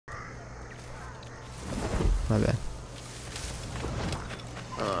My bad.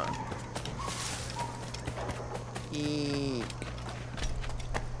 Eek.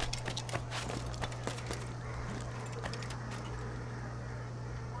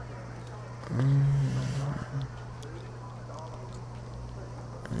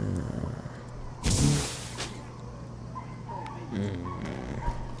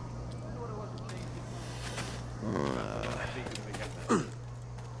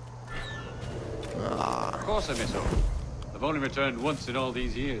 Of course I miss home. I've only returned once in all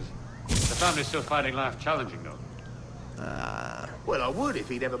these years. The family's still finding life challenging, though. Well, I would if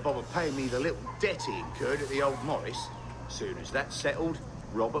he'd ever bother paying me the little debt he incurred at the old Morris. Soon as that's settled,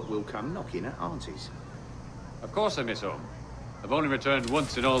 Robert will come knocking at Auntie's. Of course I miss home. I've only returned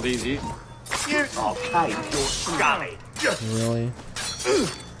once in all these years. You... Okay, you're scummy. Really?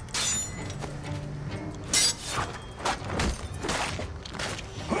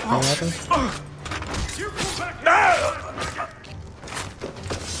 What happened?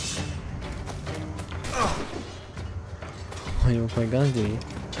 Oh, you don't play guns, do you?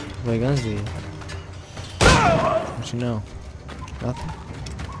 Play guns, do you? What you know? Nothing?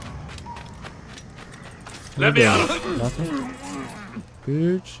 Let me out! Nothing?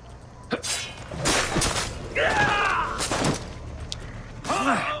 Bitch.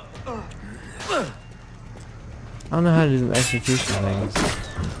 I don't know how to do some execution things.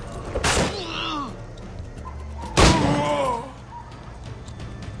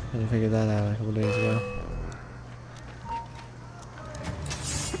 I figured that out a couple days ago.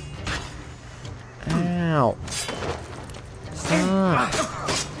 Ow! Stop!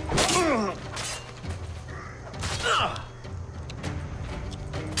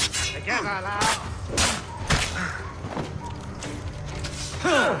 Together, lad.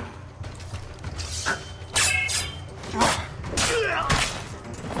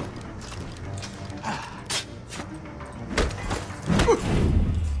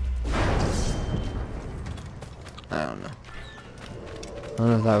 I don't know. I don't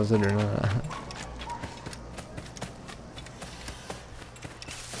know if that was it or not.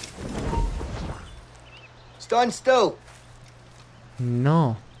 Stand still.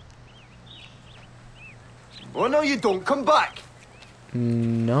 No. Oh no, you don't. Come back.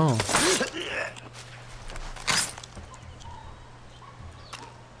 No.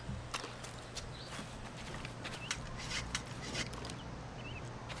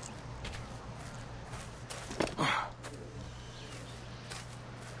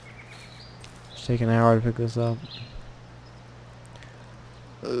 It's taking an hour to pick this up.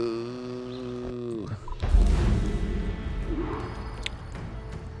 Ooh.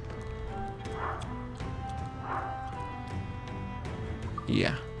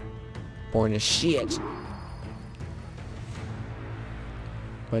 Yeah. Boring as shit.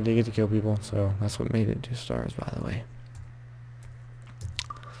 But I did get to kill people, so that's what made it 2 stars, by the way.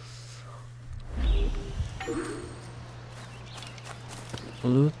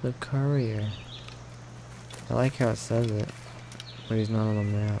 Loot the courier. I like how it says it, but he's not on the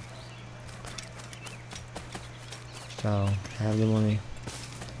map. So, have the money.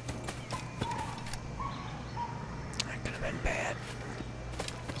 That could have been bad.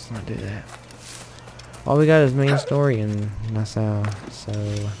 Let's not do that. All we got is main story in Nassau, so...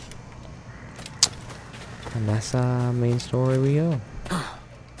 And that's main story we go.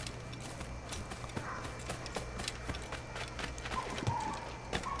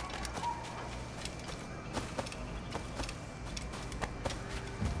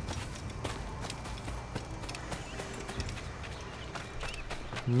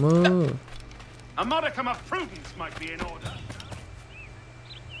 Move. A modicum of prudence might be in order.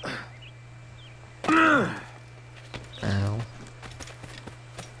 Ow.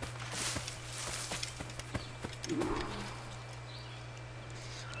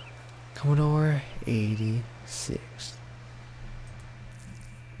 Commodore 86.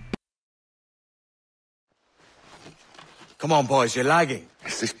 Come on, boys, you're lagging.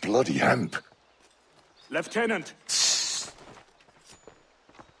 It's this bloody hemp. Lieutenant,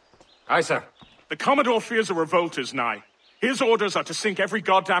 Aye, sir. the Commodore fears a revolt is nigh. His orders are to sink every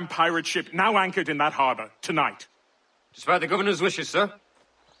goddamn pirate ship now anchored in that harbor, tonight. Despite the governor's wishes, sir.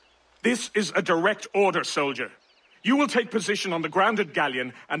 This is a direct order, soldier. You will take position on the grounded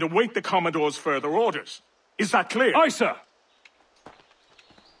galleon and await the Commodore's further orders. Is that clear? Aye, sir.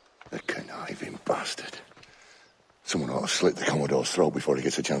 The conniving bastard. Someone ought to slit the Commodore's throat before he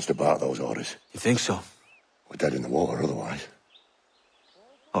gets a chance to bark those orders. You think so? We're dead in the water otherwise.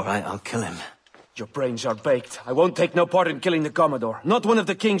 All right, I'll kill him. Your brains are baked. I won't take no part in killing the Commodore. Not one of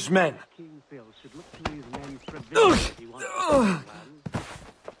the King's men. King Phil should look to his men for villainy if he wants to plan.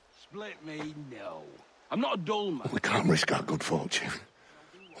 Split me, no. I'm not a dull man. We can't risk our good fortune.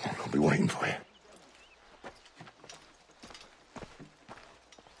 I'll be waiting for you.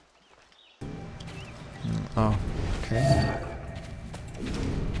 Oh, okay.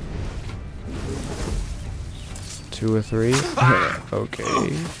 2 or 3.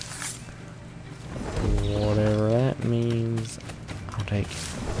 Okay. Whatever that means, I'll take it.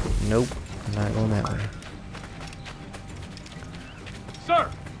 Nope, I'm not going that way. Sir,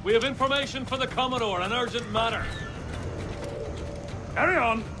 we have information for the Commodore, an urgent matter. Carry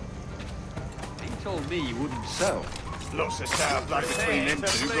on. He told me you wouldn't sell. Lots of sour blood between them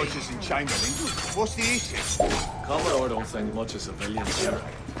two, Rogers and Chamberlain. What's the issue? Commodore don't think much of civilians here.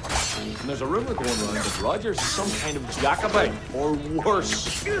 And there's a rumor going around that Rogers is some kind of Jacobite, or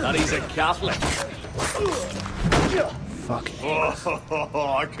worse, that he's a Catholic. Fuck.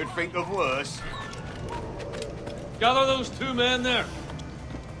 Oh, I could think of worse. Gather those 2 men there.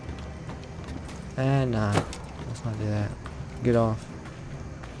 Nah. Let's not do that. Get off.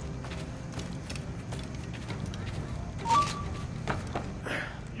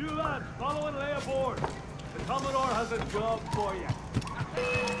 You lads, follow and lay aboard. The Commodore has a job for you.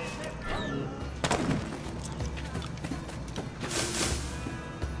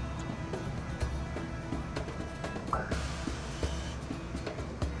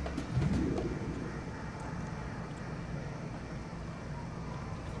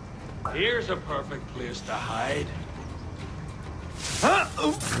 Here's a perfect place to hide.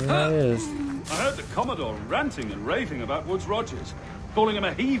 There it is. I heard the Commodore ranting and raving about Woods Rogers, calling him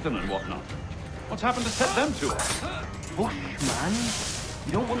a heathen and whatnot. What's happened to set them to it? Hush, man.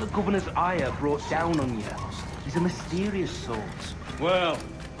 You don't want the governor's ire brought down on you. He's a mysterious sort. Well,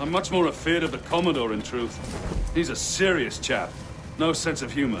 I'm much more afraid of the Commodore, in truth. He's a serious chap. No sense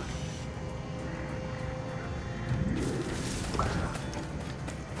of humor.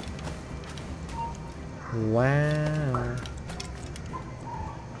 Wow.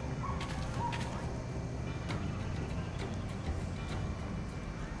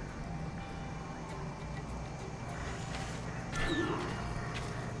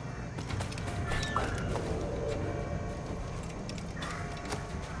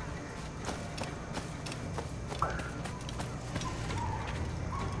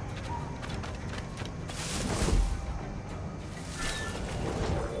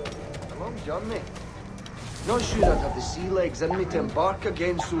 Long journey. Not sure I'd have the sea legs in me to embark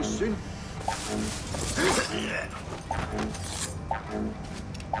again so soon.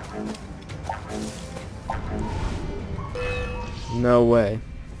 No way.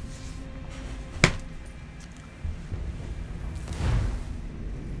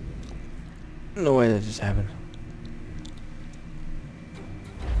 No way that just happened.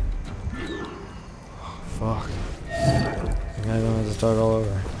 Oh, fuck. I'm gonna have to start all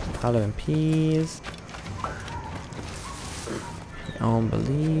over. Powder and peas. On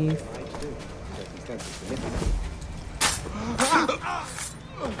belief.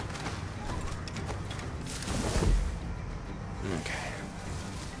 Okay.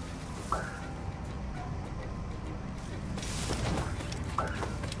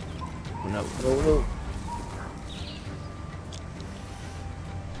 No, no, no.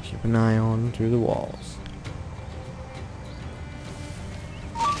 Keep an eye on through the walls.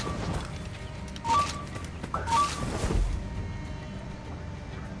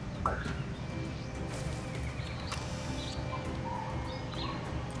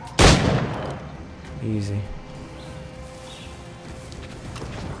 Easy.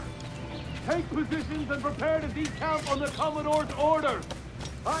 Take positions and prepare to decamp on the Commodore's orders.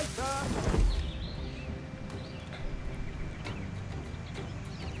 Aye, sir.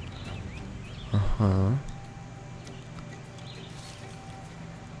 Uh-huh.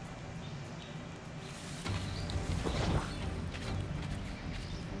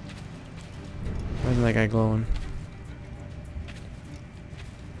 Why isn't that guy glowing?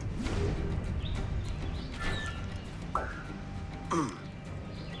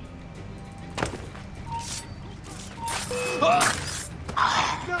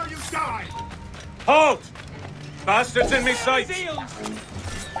 Now you die! Halt! Bastards in me sight!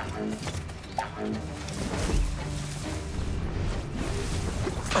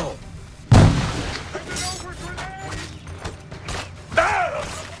 Oh.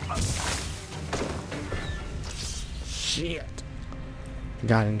 Shit.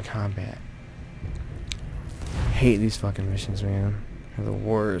 Got into combat. Hate these fucking missions, man. They're the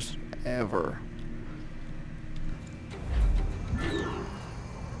worst ever.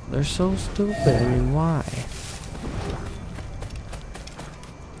 They're so stupid. I mean, why?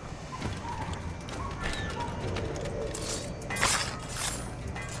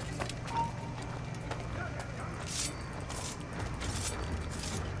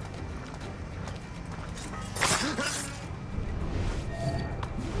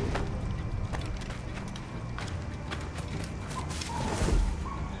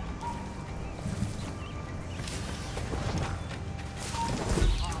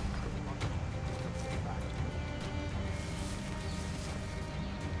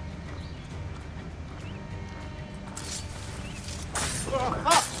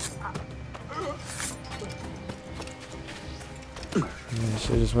 I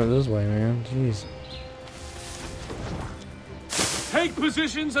should've just went this way, man. Jeez. Take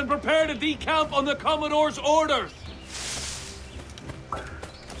positions and prepare to decamp on the Commodore's orders.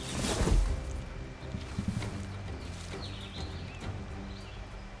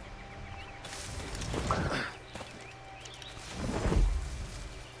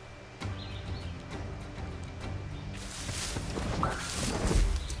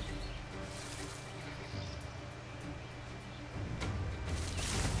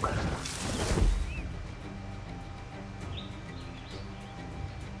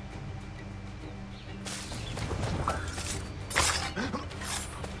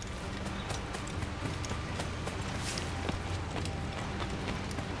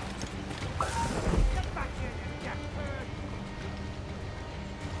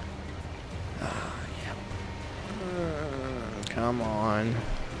 Come on.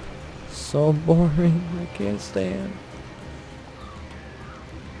 So boring. I can't stand.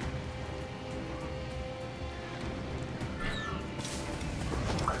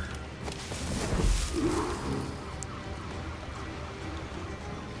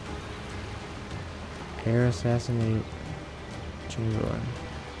 Air assassinate Chamberlain.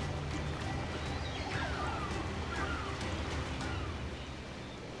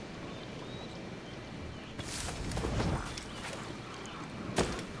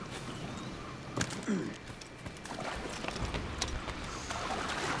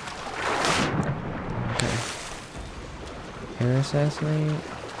 Okay. Air assassinate.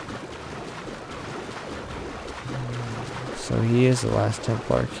 So he is the last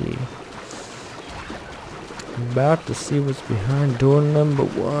Templar key. I'm about to see what's behind door number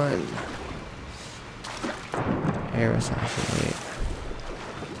 1. Air assassinate.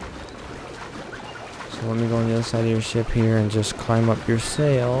 So let me go on the other side of your ship here and just climb up your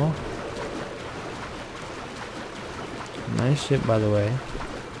sail. Nice ship, by the way.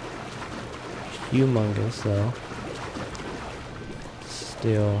 Humongous, though.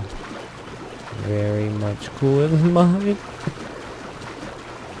 Still very much cooler than mine.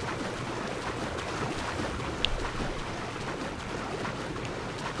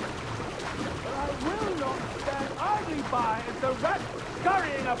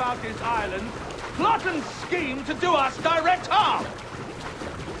 Scurrying about this island, plot and scheme to do us direct harm.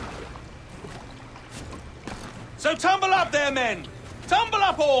 So tumble up there, men! Tumble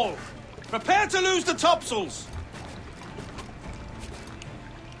up all! Prepare to lose the topsails!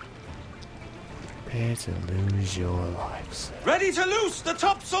 Prepare to lose your lives. Ready to loose the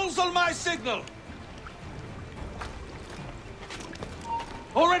topsails on my signal!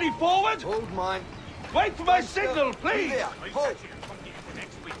 Already forward? Hold mine. Wait for my signal, please! Hold.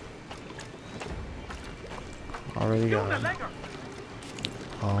 Already gone.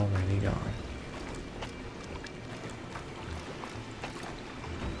 Already gone.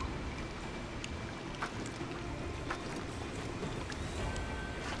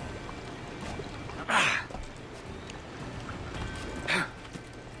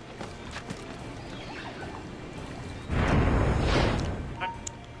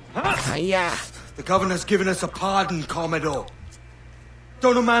 Yeah. The governor's given us a pardon, Commodore.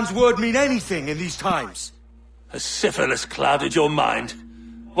 Don't a man's word mean anything in these times? Has syphilis clouded your mind?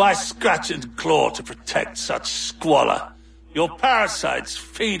 Why scratch and claw to protect such squalor? Your parasites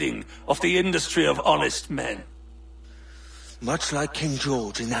feeding off the industry of honest men. Much like King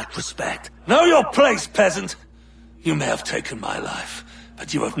George in that respect. Know your place, peasant! You may have taken my life,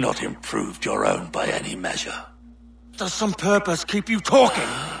 but you have not improved your own by any measure. Does some purpose keep you talking?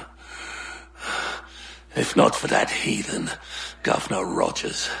 If not for that heathen, Governor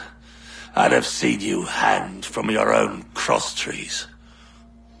Rogers, I'd have seen you hanged from your own cross trees.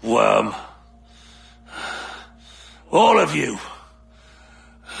 Worm. All of you.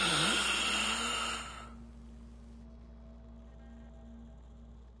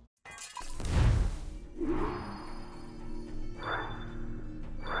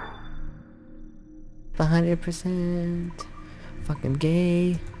 %. Fucking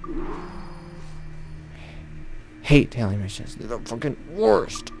gay. Hate daily missions. They're the fucking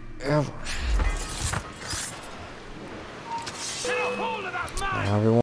worst ever. Now everyone